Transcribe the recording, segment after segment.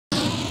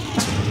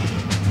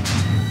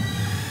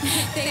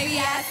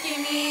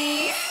asking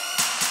me?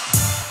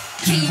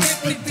 Can you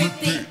rip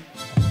it?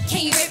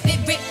 Can you rip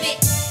it?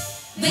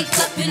 Wake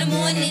up in the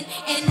morning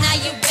and now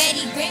you're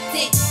ready, ripped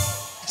it.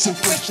 So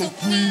fresh, so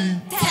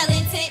clean,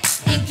 talented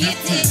and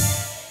gifted.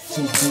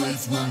 so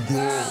boys, one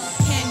girl.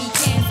 Cami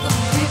can't gon'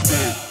 rip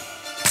it.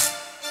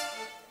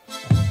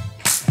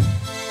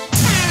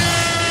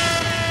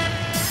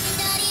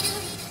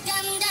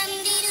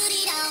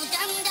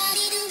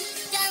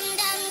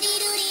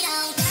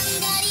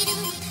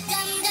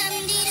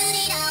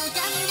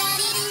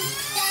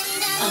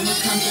 I'ma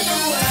come to the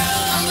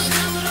world, I'ma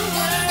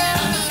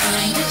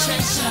find the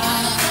treasure.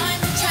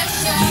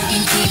 You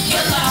can keep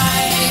your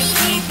life,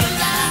 make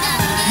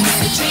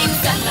the dreams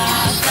that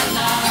last.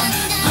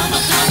 I'ma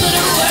come to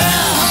the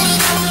world,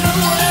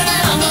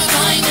 I'ma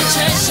find the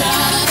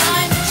treasure.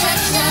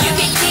 You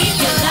can keep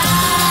your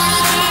life,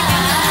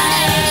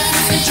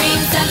 the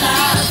dreams that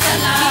last.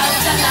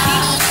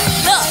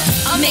 Look,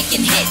 I'm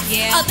making hits,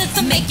 others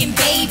are making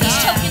babies,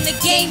 choking the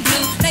game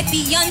blue like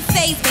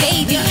Beyonce's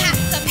baby. You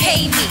have to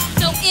pay me,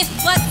 no if,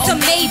 buts, or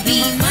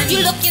maybe. You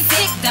looking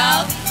sick,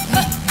 dog,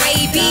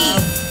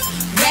 rabies.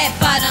 Red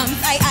bottoms,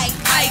 I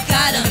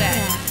got 'em.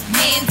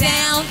 Man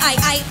down, I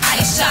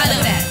shot 'em.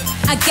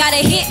 I got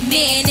a hit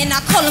man and I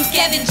call 'em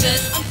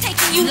scavengers. I'm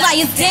taking you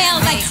liars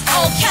down like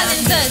old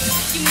calendars.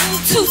 You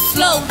move too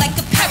slow like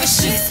a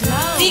parachute.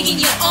 Digging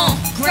your own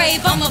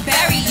grave, I'ma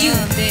bury you.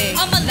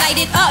 I'ma light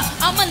it up,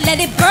 I'ma let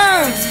it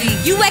burn.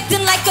 You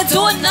acting like a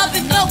doorknob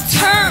with no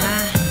turn.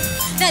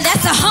 Now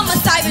that's a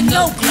homicide with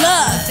no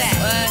gloves.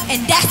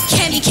 And that's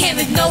Cami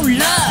with no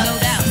love.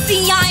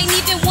 See, I ain't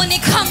even when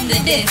it come to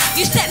this.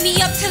 You set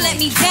me up to let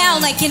me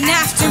down like an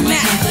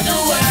aftermath. I'ma come to the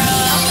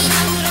world,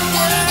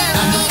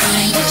 I'ma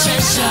find the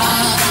treasure.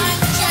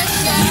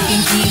 You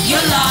can keep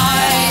your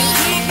life,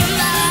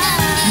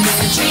 make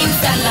the dreams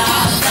that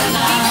last.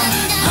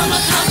 I'ma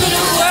come to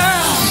the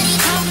world,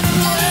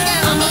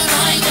 I'ma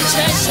find the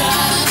treasure.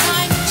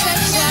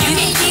 You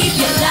can keep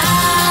your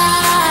life,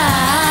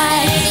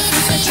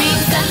 make the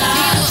dreams that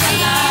last.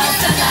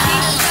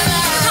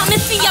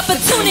 Promised me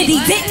opportunity,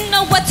 didn't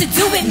know what to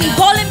do with me.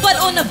 Ballin' but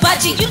on a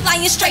budget, you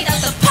lying straight out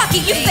the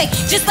pocket. You fake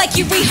just like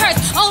you rehearse,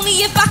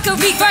 only if I could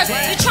reverse.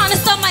 You tryna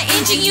start my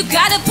engine, you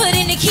gotta put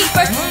in the key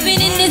first.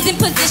 Spinning is in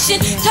position,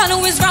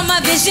 tunnel is round my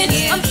vision.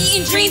 I'm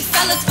eating dream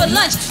fellas for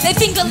lunch, they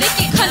finger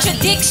licking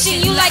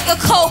contradiction. You like a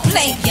cold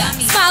plate,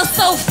 smile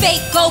so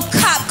fake, go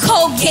cop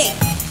Colgate.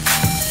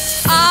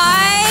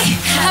 I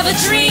have a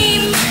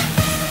dream,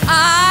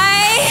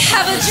 I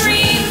have a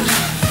dream,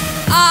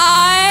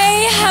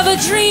 I have a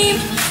dream.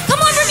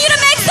 Come on, Bermuda,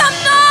 make some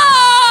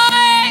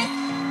noise!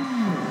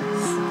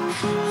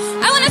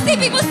 I wanna see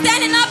people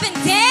standing up and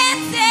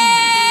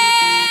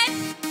dancing.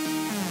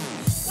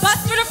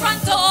 Bust through the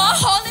front door,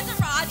 hole in the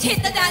rod,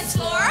 hit the dance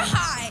floor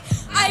high.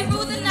 I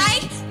rule the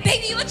night,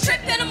 baby, you a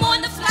trip and I'm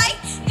on the flight.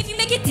 If you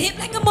make it dip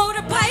like a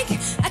motorbike,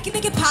 I can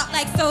make it pop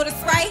like Soda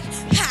Sprite.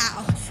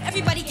 Pow,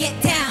 everybody get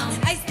down.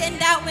 I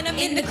stand out when I'm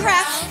in the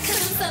crowd, cause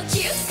I'm so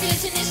cute,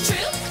 vision is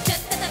true.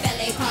 Just at the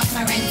valet park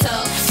my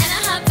rental, and I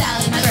hopped out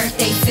in my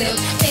birthday suit.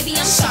 Baby,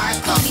 I'm sharp,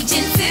 call me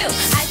Jinsu.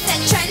 I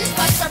set trends,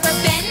 bust rubber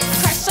bands,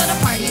 crash all the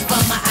parties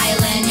on my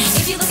island.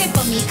 If you're looking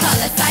for me, call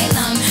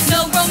asylum. No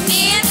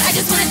romance, I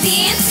just wanna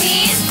dance.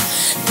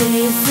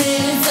 This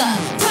is a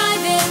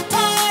private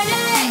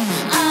party,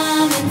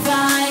 I'm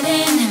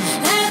inviting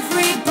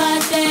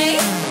everybody.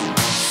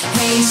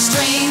 Hey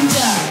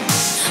stranger,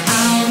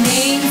 I'll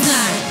name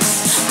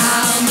nights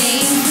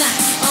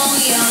on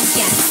your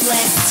guest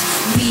list.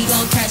 We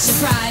gon' crash a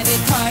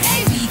private party,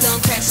 we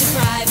gon' crash a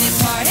private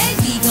party,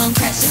 we gon'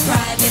 crash a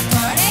private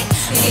party.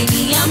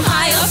 Baby, I'm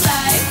high on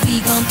life,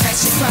 we gon'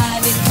 crash a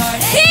private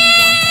party.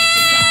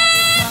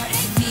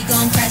 We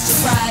gon' crash a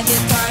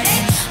private party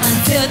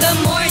until the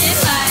morning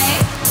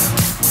light.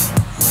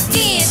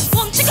 Dance,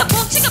 boom chicka,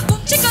 boom chicka,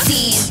 boom chicka.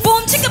 Dance,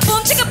 boom chicka,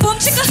 boom chicka, boom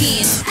chicka.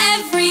 Dance,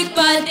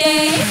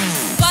 everybody.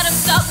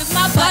 Bottoms up with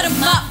my bottom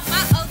up.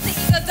 My alter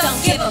ego don't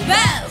give a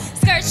bell.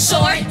 Skirt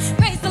short,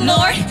 praise the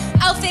Lord.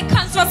 Outfit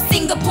comes from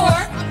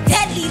Singapore. I'm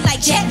deadly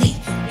like Jet Li.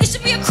 It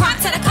should be a crime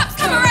till the cops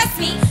come arrest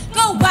me.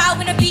 Go wild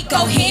when the beat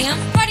go ham.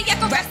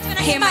 Cardiac arrest when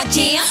I hear my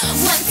jam.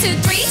 1, 2,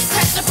 3,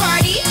 crash the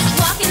party.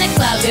 Walk in the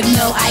club with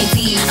no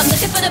ID. I'm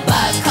looking for the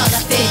bug, call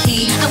a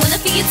 50. I wanna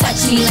feel you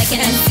touch me like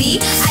an MC.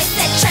 I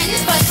set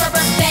trends, bust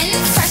rubber bends.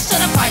 Crash to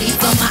the parties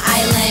on my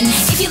island.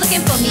 If you're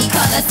looking for me,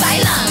 call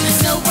asylum.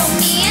 No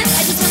romance,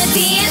 I just wanna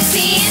dance.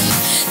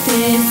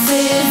 This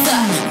is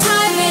a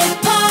private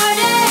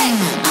party,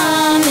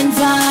 I'm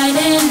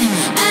inviting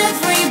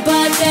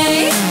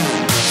everybody.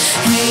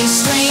 Hey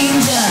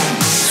stranger,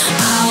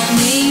 I'll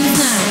name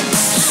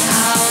nights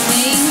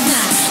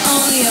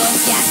on your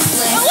guest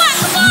list.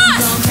 We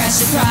gon'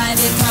 crash a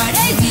private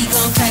party, we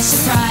gon' crash a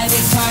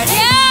private party.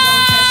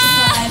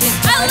 Yeah!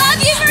 I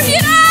love you,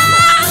 Bermuda!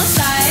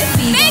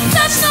 Make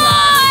some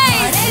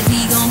noise!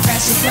 We gon'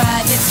 crash a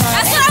private party.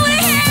 That's what I wanna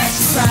hear!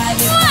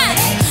 What?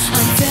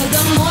 Until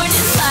the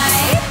morning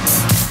light.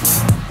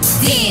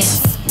 Dance,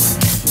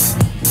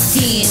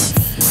 dance,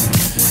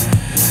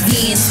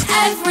 dance,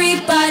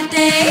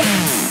 everybody.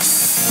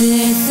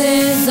 This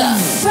is a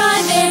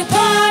private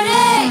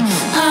party.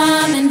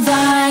 I'm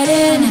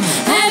inviting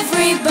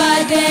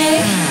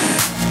everybody.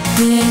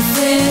 This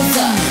is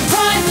a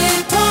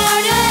private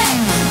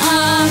party.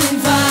 I'm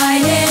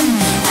inviting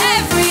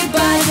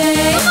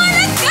everybody. Come on,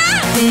 let's go!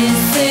 This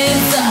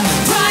is a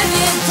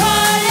private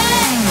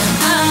party.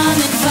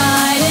 I'm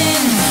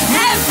inviting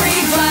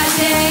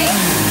everybody.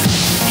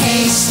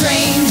 Hey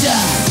stranger,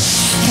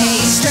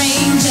 hey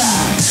stranger,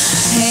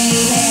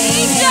 hey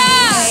hey hey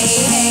hey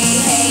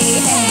hey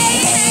hey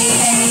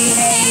hey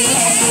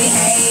hey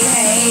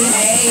hey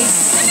hey.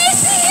 Let me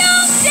see you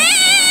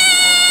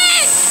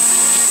dance.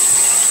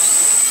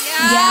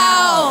 Yo,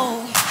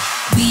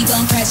 we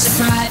gon' crash a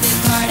private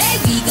party.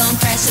 We gon'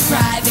 crash a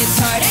private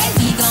party.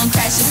 We gon'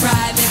 crash a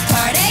private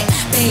party.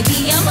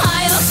 Baby, I'm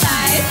high on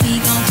side. We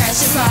gon'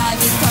 crash a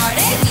private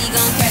party. We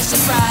gon' crash a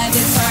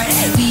private party.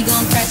 We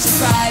gon' crash a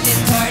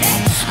private party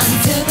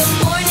until the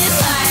morning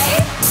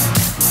light.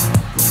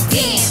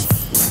 Dance,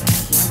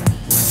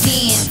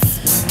 dance,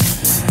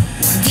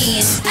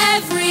 dance,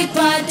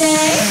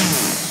 everybody.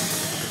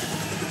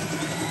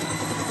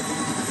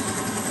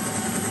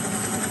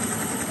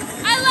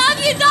 I love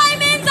you,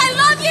 Diamonds. I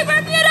love you,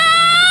 Bermuda.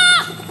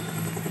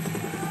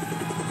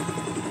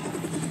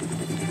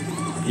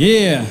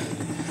 Yeah.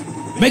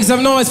 Make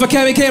some noise for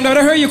Cami. Let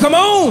her hear you. Come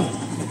on.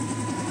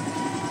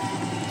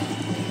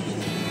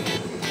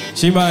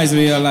 She reminds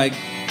me of like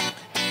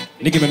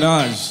Nicki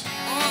Minaj.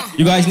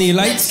 You guys need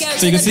lights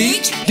so you can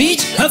see?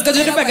 Beach. Let's go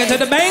to the back, to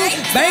the bang,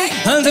 bang.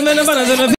 Hands in the